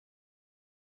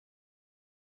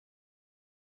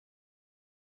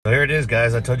So here it is,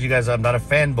 guys. I told you guys I'm not a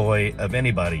fanboy of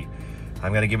anybody.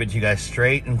 I'm gonna give it to you guys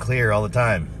straight and clear all the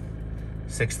time.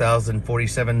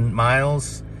 6,047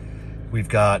 miles. We've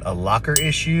got a locker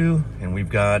issue and we've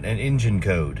got an engine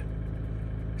code.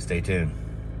 Stay tuned.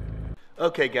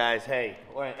 Okay, guys. Hey,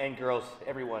 and girls,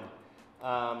 everyone.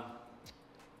 Back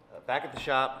at the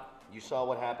shop, you saw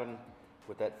what happened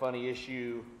with that funny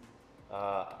issue.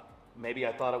 Maybe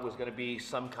I thought it was gonna be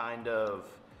some kind of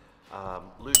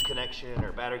loose connection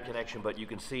or battery connection, but you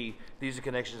can see these are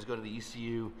connections go to the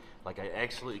ECU. Like, I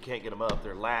absolutely can't get them up.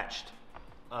 They're latched.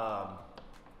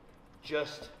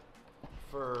 Just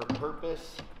for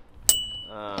purpose,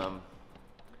 I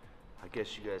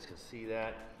guess you guys can see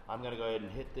that. I'm gonna go ahead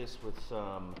and hit this with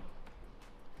some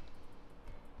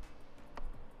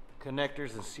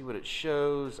connectors and see what it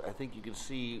shows. I think you can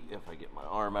see if I get my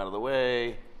arm out of the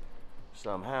way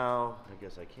somehow. I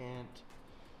guess I can't.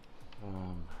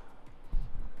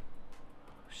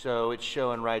 So it's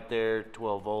showing right there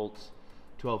 12 volts,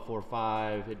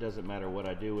 12.45. It doesn't matter what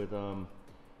I do with them.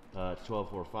 It's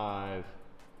 12.45,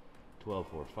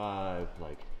 12.45.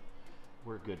 Like,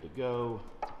 we're good to go.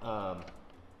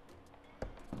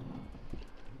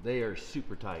 They are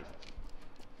super tight.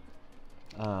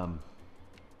 I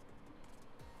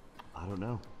don't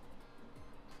know.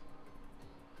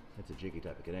 That's a jiggy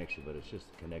type of connection, but it's just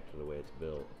the connector the way it's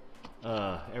built.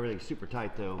 Everything's super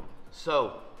tight though.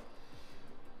 So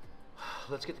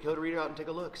let's get the code reader out and take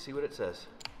a look, see what it says.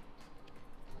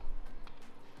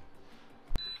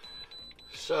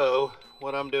 So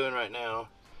what I'm doing right now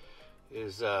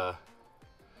is I'm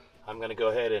gonna go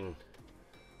ahead and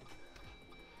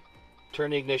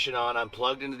turn the ignition on. I'm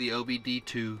plugged into the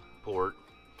OBD2 port,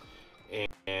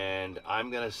 and I'm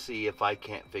gonna see if I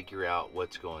can't figure out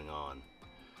what's going on.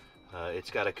 It's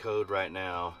got a code right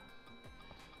now,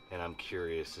 and I'm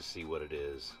curious to see what it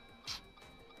is.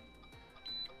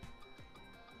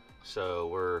 So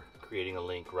we're creating a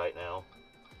link right now,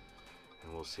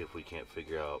 and we'll see if we can't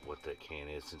figure out what that can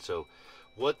is. And so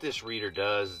what this reader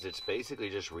does is it's basically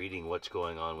just reading what's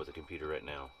going on with the computer right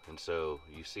now. And so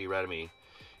you see right at me,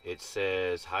 it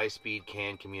says high-speed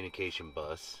CAN communication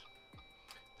bus.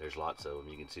 There's lots of them.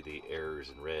 You can see the errors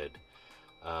in red.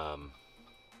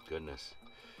 Goodness.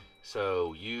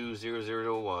 So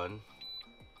U0001.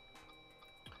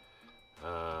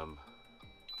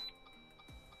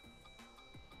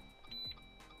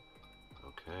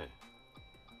 Okay.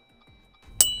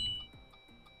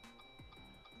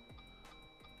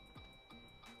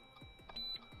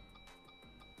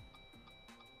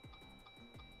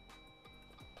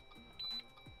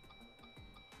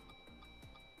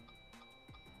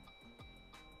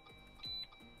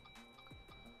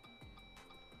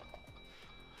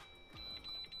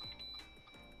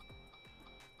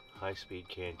 High-speed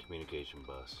CAN communication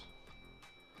bus.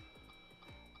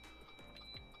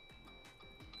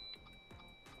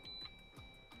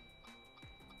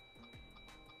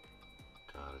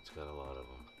 God, it's got a lot of them.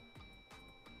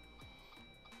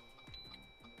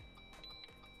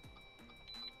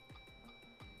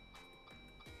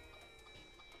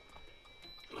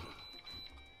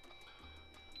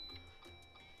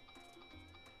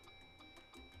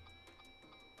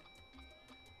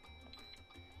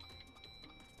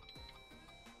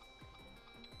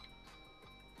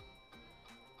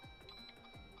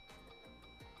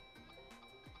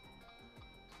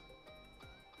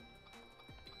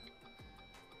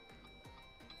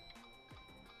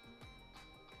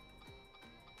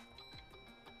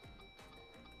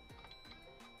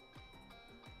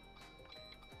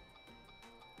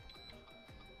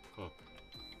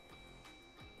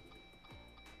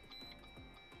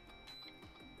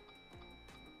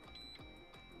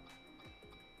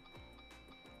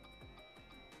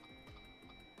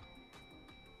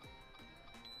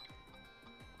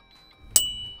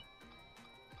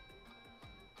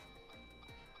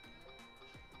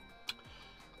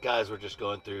 Guys, we're just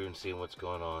going through and seeing what's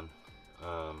going on.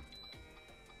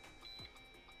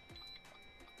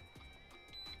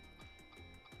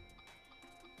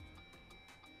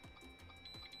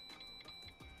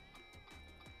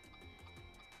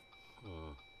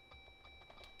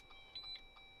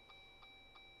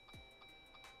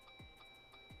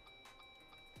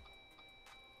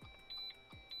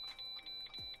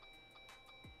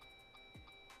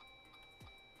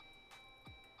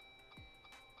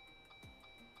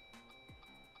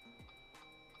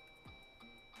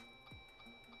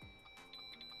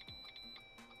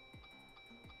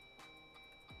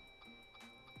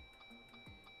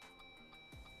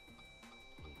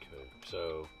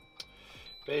 So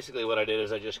basically what I did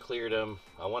is I just cleared them.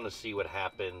 I want to see what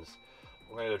happens.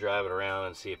 We're going to go drive it around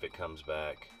and see if it comes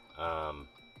back.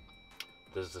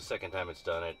 This is the second time it's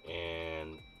done it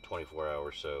in 24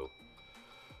 hours, so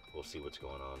we'll see what's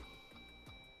going on.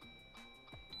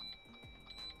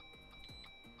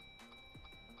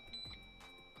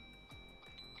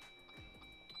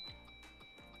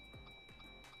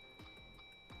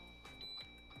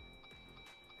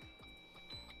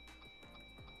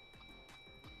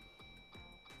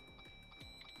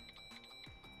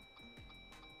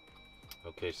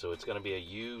 Okay, so it's going to be a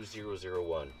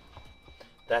U001.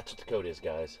 That's what the code is,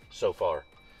 guys, so far.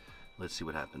 Let's see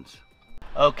what happens.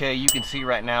 Okay, you can see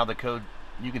right now the code.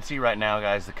 You can see right now,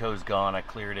 guys, the code's gone. I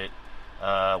cleared it.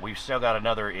 We've still got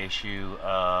another issue,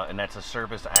 and that's a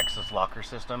service access locker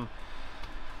system.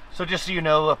 So just so you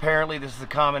know, apparently this is a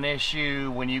common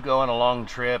issue. When you go on a long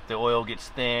trip, the oil gets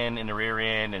thin in the rear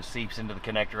end and seeps into the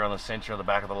connector on the sensor on the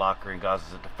back of the locker and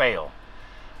causes it to fail.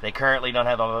 They currently don't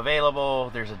have them available.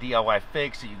 There's a DIY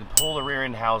fix that you can pull the rear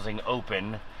end housing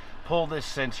open, pull this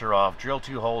sensor off, drill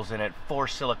 2 holes in it,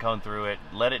 force silicone through it,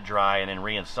 let it dry, and then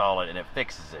reinstall it, and it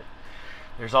fixes it.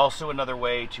 There's also another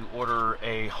way to order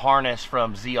a harness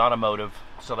from Z Automotive.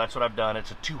 So that's what I've done.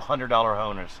 It's a $200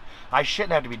 harness. I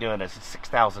shouldn't have to be doing this. It's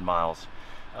 6,000 miles.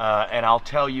 And I'll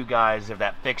tell you guys if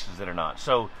that fixes it or not.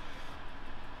 So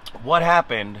what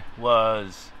happened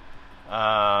was,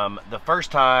 the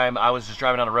first time I was just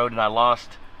driving on the road and I lost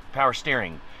power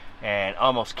steering and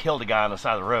almost killed a guy on the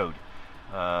side of the road.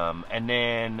 And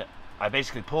then I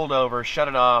basically pulled over, shut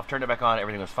it off, turned it back on,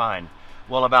 everything was fine.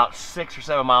 Well, about 6 or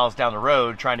 7 miles down the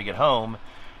road trying to get home,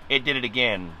 it did it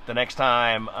again. The next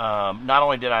time, not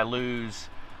only did I lose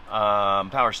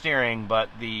power steering, but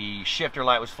the shifter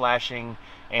light was flashing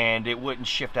and it wouldn't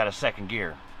shift out of second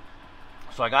gear.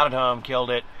 So I got it home, killed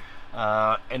it,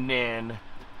 and then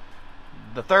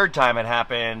the third time it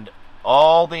happened,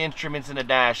 all the instruments in the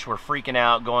dash were freaking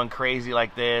out, going crazy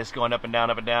like this, going up and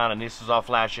down, and this was all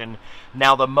flashing.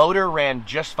 Now the motor ran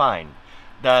just fine.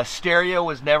 The stereo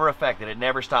was never affected. It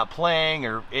never stopped playing,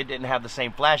 or it didn't have the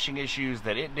same flashing issues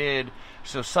that it did.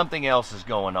 So something else is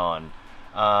going on.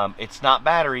 It's not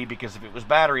battery, because if it was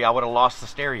battery, I would have lost the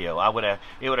stereo. It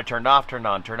would have turned off, turned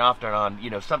on, turned off, turned on,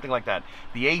 you know, something like that.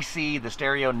 The AC, the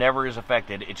stereo never is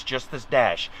affected. It's just this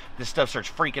dash. This stuff starts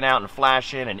freaking out and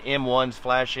flashing, and M1's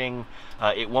flashing.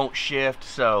 It won't shift,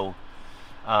 so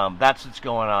that's what's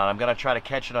going on. I'm going to try to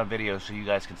catch it on video so you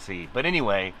guys can see. But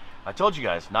anyway, I told you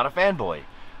guys, not a fanboy.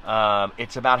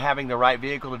 It's about having the right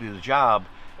vehicle to do the job.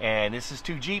 And this is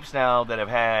 2 Jeeps now that have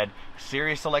had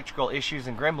serious electrical issues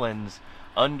and gremlins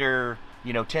under,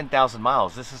 you know, 10,000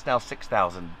 miles. This is now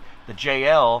 6,000. The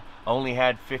JL only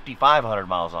had 5,500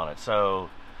 miles on it, so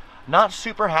not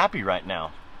super happy right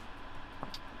now.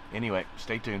 Anyway,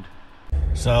 stay tuned.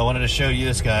 So I wanted to show you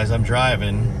this, guys. I'm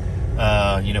driving.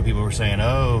 You know, people were saying,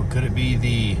 oh, could it be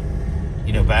the,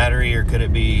 you know, battery, or could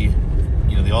it be,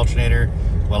 you know, the alternator?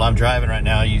 Well, I'm driving right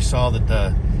now. You saw that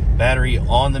the battery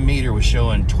on the meter was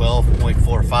showing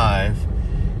 12.45.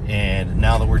 And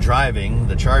now that we're driving,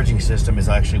 the charging system is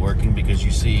actually working, because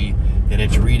you see that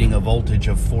it's reading a voltage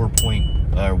of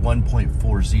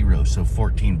 1.40, so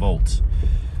 14 volts.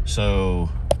 So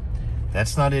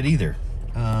that's not it either.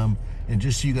 And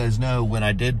just so you guys know, when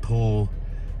I did pull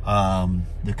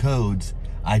the codes,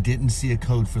 I didn't see a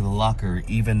code for the locker,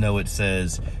 even though it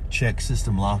says check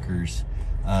system lockers.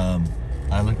 I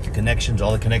looked at the connections.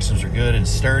 All the connections are good and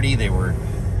sturdy. They were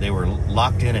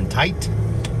locked in and tight.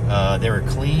 They were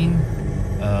clean.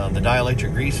 The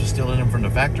dielectric grease was still in them from the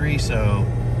factory, so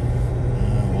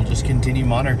we'll just continue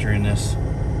monitoring this.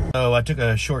 So I took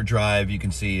a short drive. You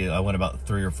can see I went about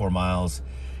 3 or 4 miles.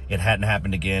 It hadn't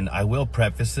happened again. I will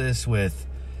preface this with,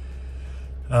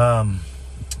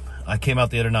 I came out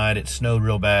the other night. It snowed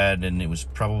real bad, and it was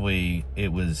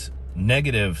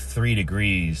 -3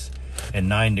 degrees and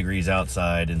 9 degrees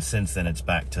outside. And since then, it's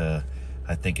back to,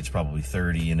 I think it's probably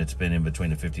 30, and it's been in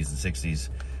between the 50s and 60s.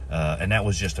 And that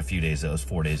was just a few days. That was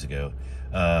 4 days ago.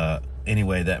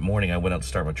 Anyway, that morning I went out to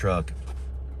start my truck.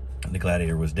 The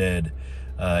Gladiator was dead.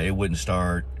 It wouldn't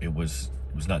start. It was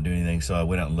not doing anything. So I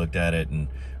went out and looked at it and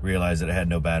realized that it had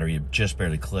no battery. It just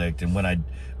barely clicked. And when I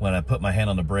put my hand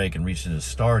on the brake and reached in to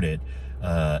start it,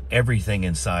 everything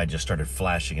inside just started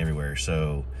flashing everywhere.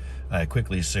 So I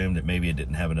quickly assumed that maybe it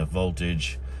didn't have enough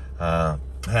voltage. I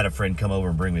had a friend come over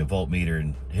and bring me a voltmeter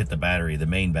and hit the battery, the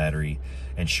main battery,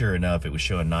 and sure enough, it was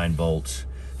showing 9 volts.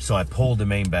 So I pulled the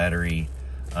main battery,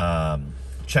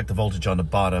 checked the voltage on the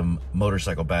bottom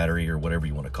motorcycle battery, or whatever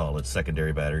you want to call it,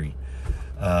 secondary battery,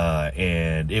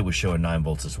 and it was showing 9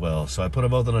 volts as well. So I put them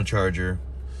both on a charger,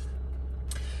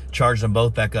 charged them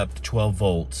both back up to 12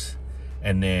 volts,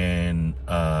 and then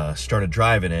started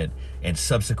driving it. And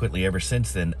subsequently, ever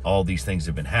since then, all these things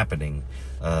have been happening,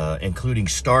 including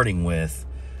starting with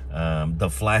the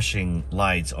flashing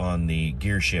lights on the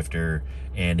gear shifter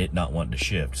and it not wanting to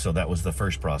shift. So that was the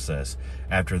first process.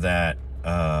 After that,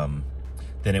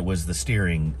 then it was the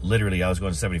steering. Literally, I was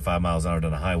going 75 miles an hour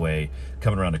down the highway,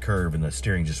 coming around a curve, and the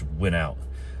steering just went out.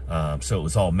 So it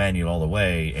was all manual all the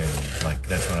way, and like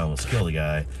that's when I almost killed the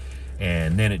guy.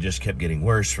 And then it just kept getting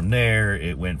worse from there.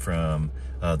 It went from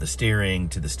the steering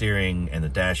to the steering and the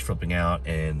dash flipping out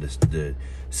and the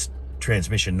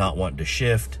transmission not wanting to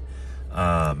shift.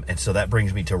 And so that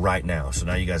brings me to right now. So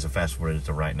now you guys have fast forwarded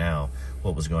to right now,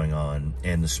 what was going on.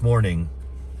 And this morning,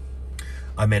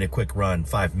 I made a quick run,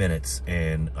 5 minutes,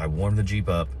 and I warmed the Jeep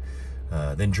up,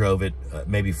 then drove it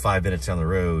maybe 5 minutes down the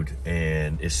road.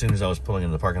 And as soon as I was pulling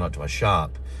into the parking lot to my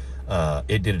shop,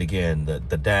 it did it again.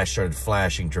 The dash started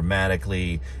flashing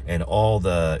dramatically, and all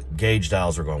the gauge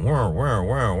dials were going, whir, whir,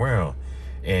 whir, whir.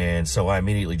 And so I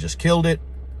immediately just killed it.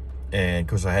 And of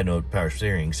course I had no power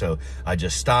steering. So I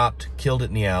just stopped, killed it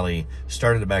in the alley,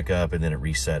 started it back up, and then it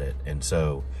reset it. And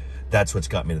so that's what's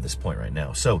got me to this point right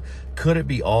now. So could it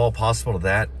be all possible to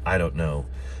that? I don't know.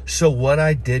 So what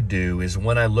I did do is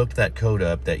when I looked that code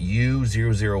up, that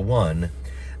U001,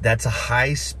 that's a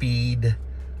high-speed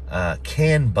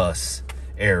CAN bus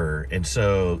error. And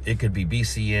so it could be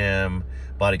BCM,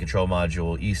 body control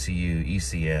module, ECU,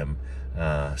 ECM.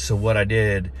 So what I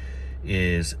did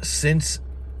is, since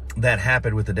that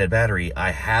happened with the dead battery,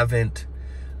 I haven't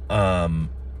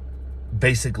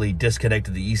basically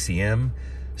disconnected the ECM.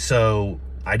 So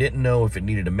I didn't know if it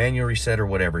needed a manual reset or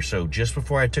whatever. So just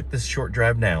before I took this short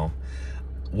drive now,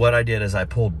 what I did is I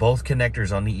pulled both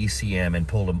connectors on the ECM and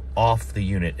pulled them off the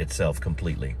unit itself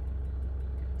completely.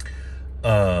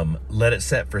 Let it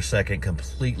set for a second,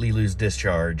 completely lose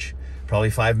discharge, probably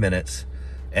 5 minutes,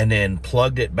 and then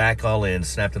plugged it back all in,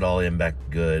 snapped it all in back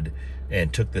good,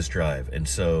 and took this drive. And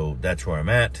so that's where I'm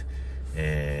at.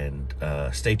 And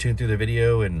stay tuned through the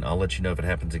video, and I'll let you know if it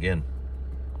happens again.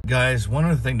 Guys, one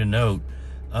other thing to note,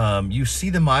 you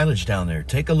see the mileage down there.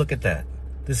 Take a look at that.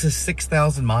 This is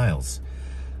 6,000 miles.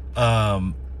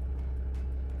 There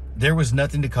was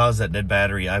nothing to cause that dead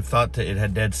battery. I thought that it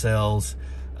had dead cells.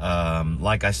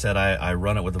 Like I said, I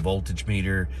run it with a voltage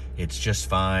meter. It's just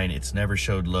fine. It's never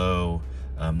showed low.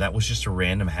 That was just a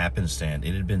random happenstance.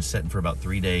 It had been setting for about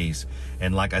 3 days.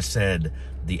 And like I said,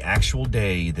 the actual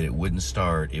day that it wouldn't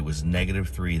start, it was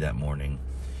 -3 that morning.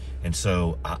 And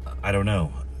so I don't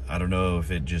know. I don't know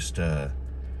if it just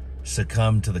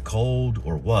succumbed to the cold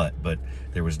or what, but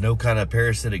there was no kind of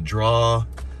parasitic draw.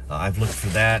 I've looked for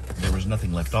that. There was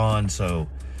nothing left on. So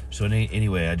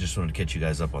anyway, I just wanted to catch you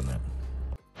guys up on that.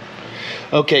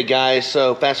 Okay, guys,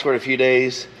 so fast forward a few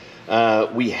days.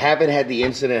 We haven't had the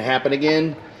incident happen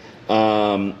again.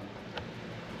 I'll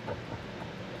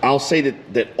say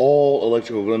that all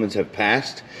electrical gremlins have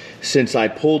passed since I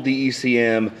pulled the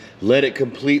ECM, let it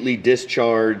completely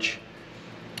discharge,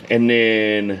 and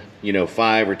then, you know,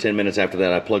 5 or 10 minutes after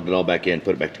that, I plugged it all back in,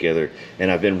 put it back together, and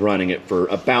I've been running it for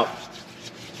about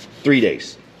 3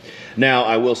 days. Now,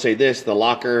 I will say this, the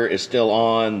locker is still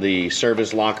on, the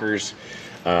service lockers.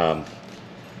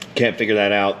 Can't figure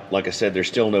that out. Like I said, there's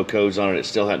still no codes on it. It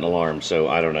still had an alarm, so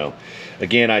I don't know.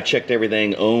 Again, I checked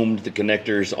everything, ohmed the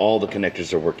connectors. All the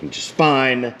connectors are working just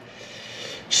fine.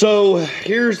 So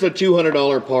here's the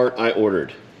 $200 part I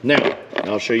ordered. Now,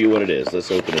 I'll show you what it is. Let's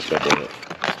open this up in it.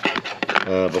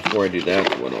 Before I do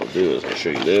that, what I'll do is I'll show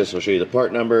you this. I'll show you the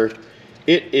part number.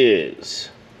 It is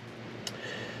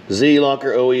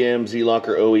Z-Locker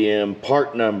OEM,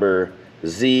 part number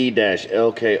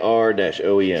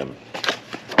Z-LKR-OEM.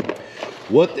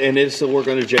 And it's to work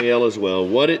on the JL as well.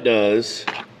 What it does,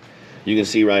 you can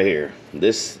see right here.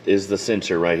 This is the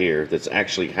sensor right here that's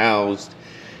actually housed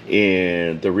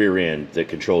in the rear end that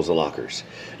controls the lockers.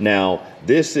 Now,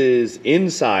 this is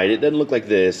inside. It doesn't look like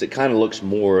this. It kind of looks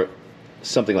more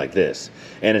something like this.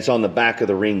 And it's on the back of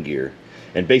the ring gear.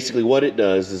 And basically what it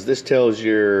does is this tells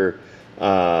your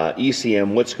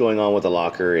ECM what's going on with the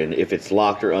locker and if it's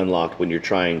locked or unlocked when you're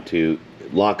trying to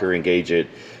lock or engage it,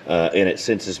 and it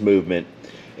senses movement.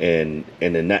 And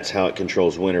then that's how it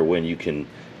controls when or when you can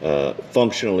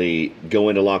functionally go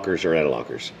into lockers or out of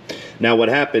lockers. Now what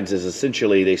happens is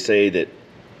essentially they say that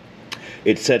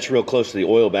it sets real close to the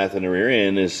oil bath in the rear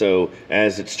end, and so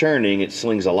as it's turning, it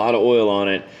slings a lot of oil on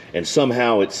it, and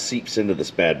somehow it seeps into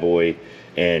this bad boy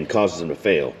and causes them to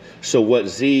fail. So what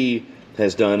Z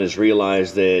has done is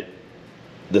realize that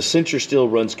the sensor still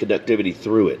runs conductivity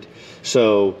through it.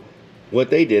 So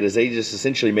what they did is they just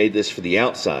essentially made this for the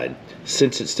outside.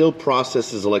 Since it still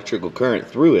processes electrical current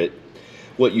through it,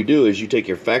 what you do is you take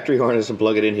your factory harness and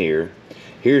plug it in here.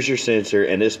 Here's your sensor,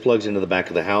 and this plugs into the back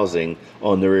of the housing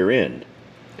on the rear end.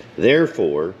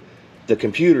 Therefore, the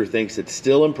computer thinks it's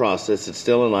still in process, it's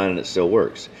still in line, and it still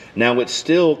works. Now, it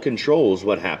still controls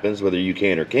what happens, whether you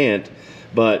can or can't,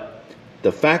 but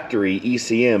the factory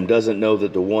ECM doesn't know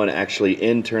that the one actually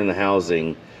entering the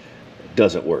housing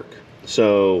doesn't work.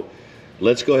 So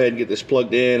let's go ahead and get this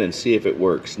plugged in and see if it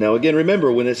works. Now, again,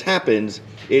 remember, when this happens,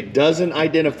 it doesn't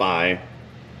identify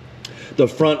the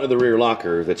front of the rear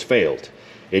locker that's failed.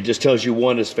 It just tells you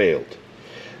one has failed.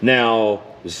 Now,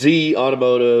 Z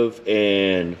Automotive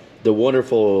and the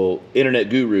wonderful internet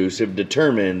gurus have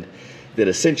determined that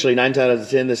essentially 9 times out of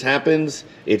 10 this happens,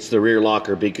 it's the rear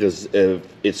locker because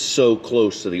it's so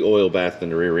close to the oil bath in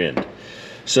the rear end.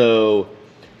 So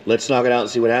let's knock it out and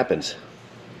see what happens.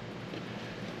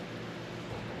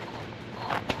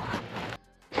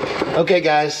 Okay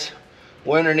guys,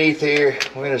 we're underneath here.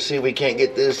 We're gonna see if we can't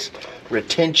get this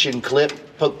retention clip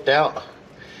poked out.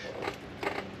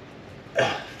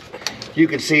 You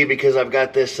can see because I've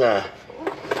got this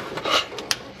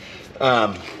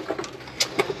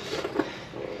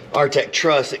Artec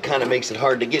truss, it kind of makes it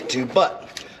hard to get to,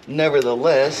 but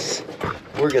nevertheless,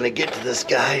 we're gonna get to this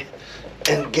guy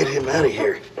and get him out of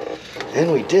here.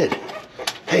 And we did.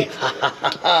 Hey, ha ha ha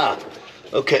ha.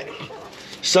 Okay,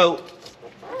 so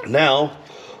now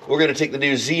we're gonna take the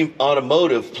new Z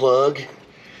Automotive plug,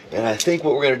 and I think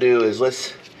what we're gonna do is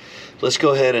let's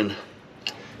go ahead and,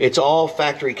 it's all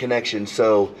factory connection,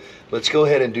 so let's go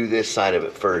ahead and do this side of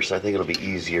it first. I think it'll be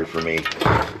easier for me,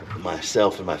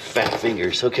 myself and my fat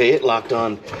fingers. Okay, it locked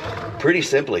on pretty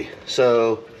simply.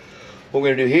 So what we're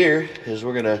gonna do here is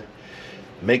we're gonna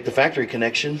make the factory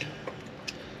connection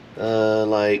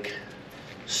like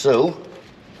so,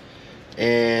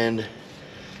 and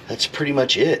that's pretty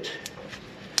much it.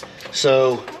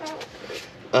 So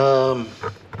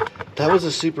that was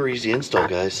a super easy install,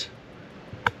 guys.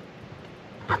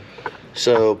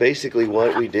 So basically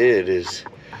what we did is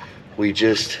we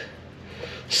just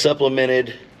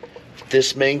supplemented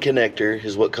this main connector,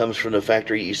 is what comes from the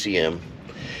factory ECM,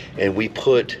 and we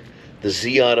put the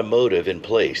Z Automotive in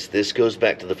place. This goes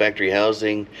back to the factory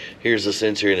housing. Here's the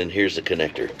sensor, and then here's the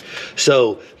connector.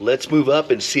 So let's move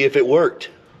up and see if it worked.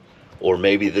 Or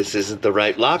maybe this isn't the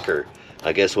right locker.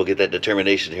 I guess we'll get that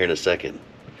determination here in a second.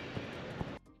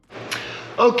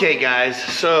 Okay guys,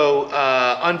 so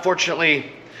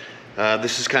unfortunately,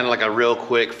 this is kind of like a real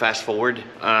quick fast forward.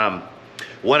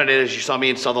 What I did is, you saw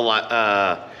me install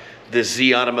this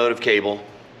Z Automotive cable.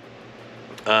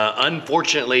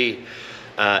 Unfortunately,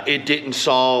 it didn't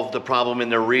solve the problem in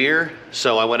the rear,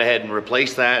 so I went ahead and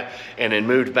replaced that and then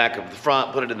moved back up the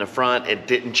front, put it in the front. It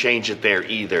didn't change it there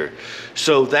either.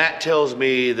 So that tells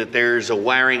me that there's a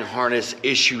wiring harness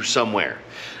issue somewhere.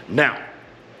 Now,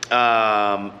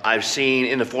 I've seen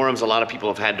in the forums a lot of people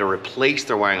have had to replace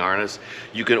their wiring harness.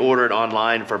 You can order it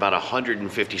online for about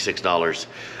 $156.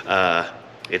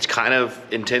 It's kind of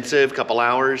intensive, couple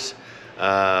hours. You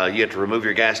have to remove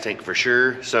your gas tank for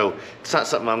sure. So it's not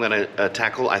something I'm gonna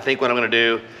tackle. I think what I'm gonna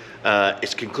do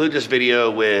is conclude this video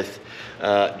with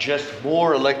just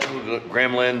more electrical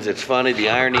gremlins. It's funny, the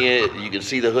irony, you can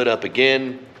see the hood up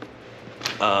again.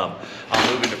 I'll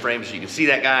move into frame so you can see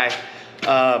that guy.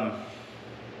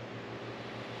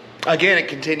 Again, it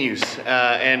continues,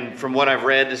 and from what I've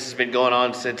read, this has been going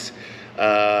on since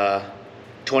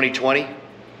 2020.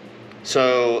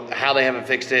 So how they haven't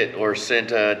fixed it or sent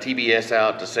TBS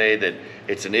out to say that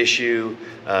it's an issue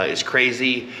is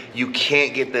crazy. You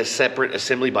can't get this separate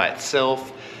assembly by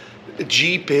itself.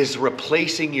 Jeep is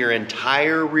replacing your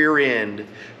entire rear end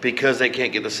because they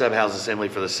can't get the sub-house assembly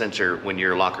for the sensor when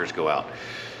your lockers go out.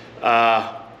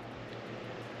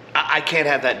 I can't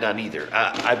have that done either.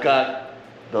 I've got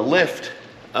the lift,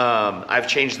 I've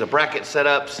changed the bracket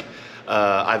setups,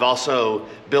 I've also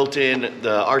built in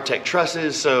the Artec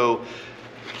trusses, so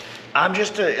I'm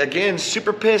just, again,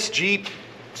 super pissed, Jeep,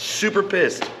 super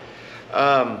pissed.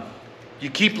 You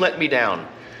keep letting me down.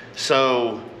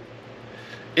 So,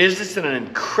 is this an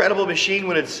incredible machine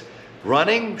when it's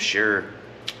running? Sure.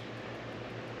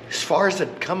 As far as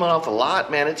it coming off the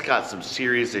lot, man, it's got some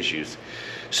serious issues.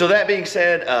 So that being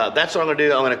said, that's what I'm gonna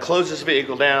do. I'm gonna close this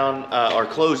vehicle down, or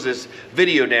close this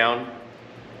video down.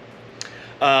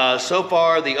 So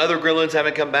far, the other gremlins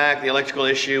haven't come back. The electrical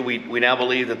issue, we now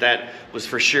believe that that was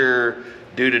for sure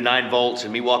due to 9 volts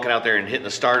and me walking out there and hitting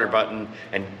the starter button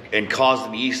and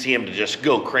causing the ECM to just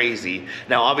go crazy.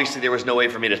 Now, obviously, there was no way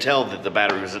for me to tell that the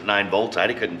battery was at 9 volts.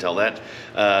 I couldn't tell that.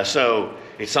 So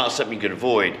it's not something you can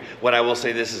avoid. What I will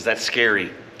say this is that's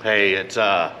scary. Hey,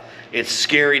 it's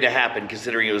scary to happen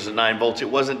considering it was at 9 volts. It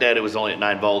wasn't dead, it was only at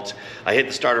 9 volts. I hit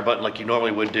the starter button like you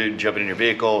normally would do, jumping in your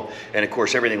vehicle, and of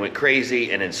course everything went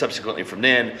crazy, and then subsequently from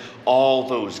then, all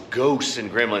those ghosts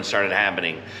and gremlins started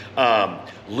happening.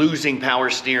 Losing power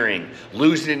steering,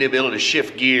 losing the ability to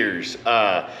shift gears,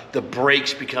 the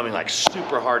brakes becoming like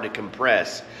super hard to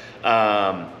compress,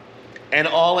 and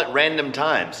all at random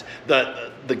times.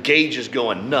 The gauge is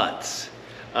going nuts.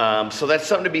 So that's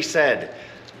something to be said.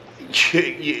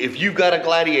 If you've got a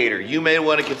Gladiator, you may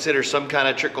want to consider some kind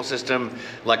of trickle system,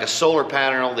 like a solar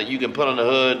panel that you can put on the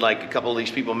hood, like a couple of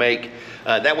these people make.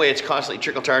 That way, it's constantly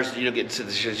trickle charged. You don't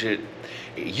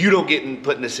get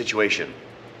put in this situation.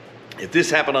 If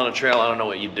this happened on a trail, I don't know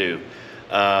what you'd do.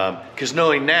 Because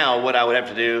knowing now what I would have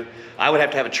to do, I would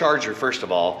have to have a charger first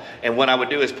of all, and what I would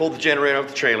do is pull the generator off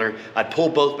the trailer, I'd pull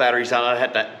both batteries out, I'd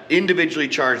have to individually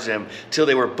charge them till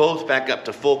they were both back up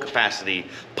to full capacity,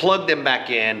 plug them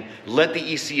back in, let the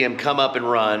ECM come up and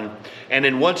run, and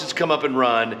then once it's come up and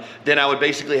run, then I would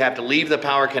basically have to leave the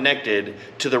power connected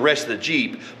to the rest of the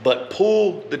Jeep, but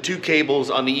pull the 2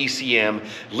 cables on the ECM,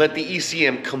 let the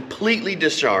ECM completely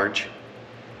discharge,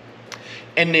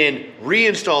 and then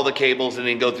reinstall the cables and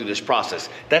then go through this process.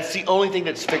 That's the only thing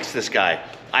that's fixed this guy.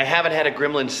 I haven't had a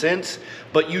gremlin since,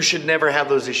 but you should never have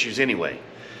those issues anyway.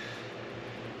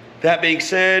 That being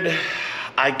said,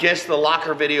 I guess the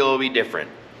locker video will be different.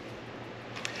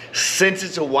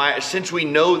 Since we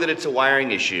know that it's a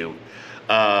wiring issue,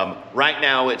 right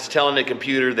now it's telling the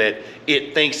computer that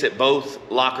it thinks that both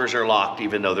lockers are locked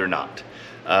even though they're not.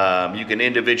 You can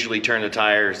individually turn the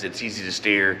tires, it's easy to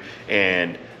steer,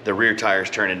 and the rear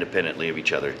tires turn independently of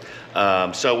each other.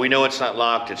 So we know it's not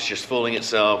locked, it's just fooling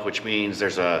itself, which means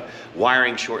there's a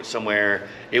wiring short somewhere.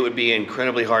 It would be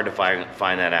incredibly hard to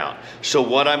find that out. So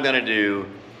what I'm gonna do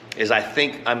is I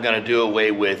think I'm gonna do away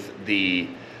with the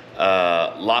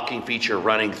locking feature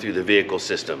running through the vehicle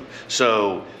system.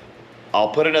 So I'll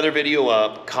put another video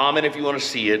up, comment if you wanna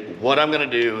see it. What I'm gonna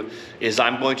do is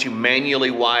I'm going to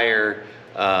manually wire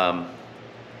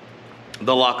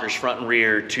the lockers front and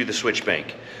rear to the switch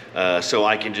bank. So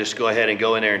I can just go ahead and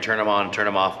go in there and turn them on and turn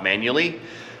them off manually.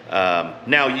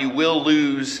 Now you will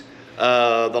lose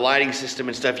the lighting system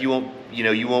and stuff. You won't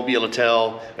be able to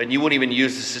tell, and you won't even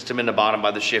use the system in the bottom by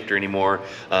the shifter anymore.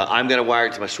 I'm gonna wire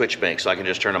it to my switch bank so I can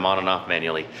just turn them on and off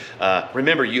manually.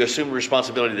 Remember, you assume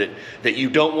responsibility that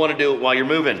you don't wanna do it while you're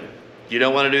moving. You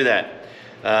don't wanna do that.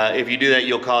 If you do that,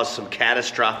 you'll cause some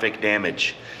catastrophic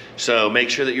damage. So make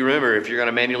sure that you remember, if you're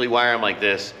gonna manually wire them like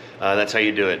this, that's how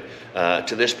you do it.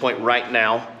 To this point right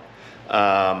now,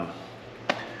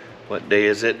 what day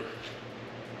is it?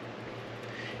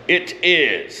 It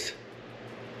is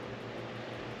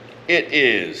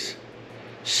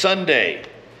Sunday,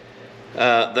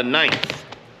 the 9th.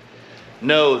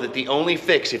 Know that the only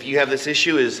fix, if you have this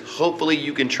issue, is hopefully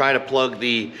you can try to plug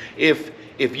the, if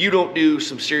you don't do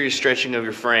some serious stretching of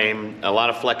your frame, a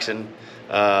lot of flexing,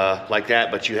 like that,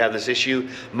 but you have this issue,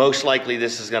 most likely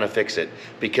this is going to fix it,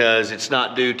 because it's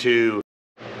not due to,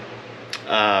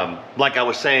 like I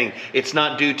was saying, it's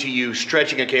not due to you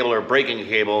stretching a cable or breaking a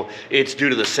cable, it's due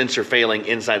to the sensor failing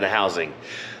inside the housing.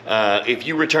 If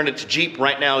you return it to Jeep,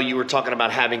 right now you were talking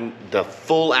about having the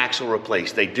full axle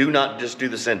replaced. They do not just do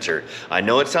the sensor. I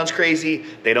know it sounds crazy,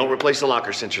 they don't replace the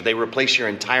locker sensor, they replace your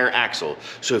entire axle.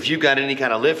 So if you've got any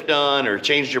kind of lift done or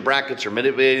changed your brackets or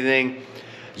manipulated anything,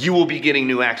 you will be getting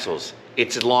new axles.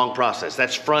 It's a long process.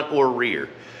 That's front or rear.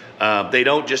 They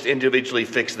don't just individually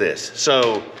fix this.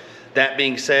 So that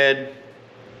being said,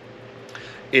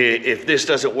 if this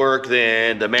doesn't work,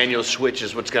 then the manual switch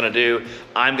is what's gonna do.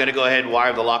 I'm gonna go ahead and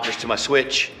wire the lockers to my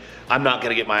switch. I'm not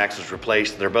gonna get my axles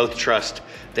replaced. They're both trussed.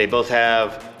 They both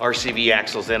have RCV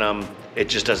axles in them. It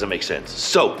just doesn't make sense.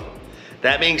 So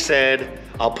that being said,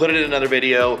 I'll put it in another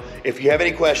video. If you have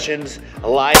any questions,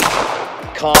 like,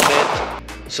 comment,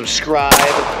 subscribe,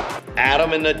 add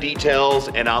them in the details,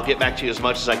 and I'll get back to you as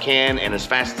much as I can and as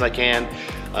fast as I can.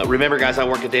 Remember guys, I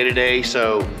work a day to day,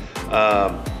 so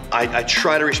I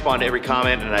try to respond to every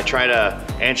comment and I try to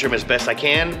answer them as best I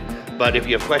can. But if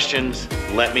you have questions,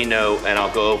 let me know and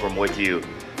I'll go over them with you.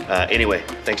 Anyway,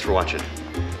 thanks for watching.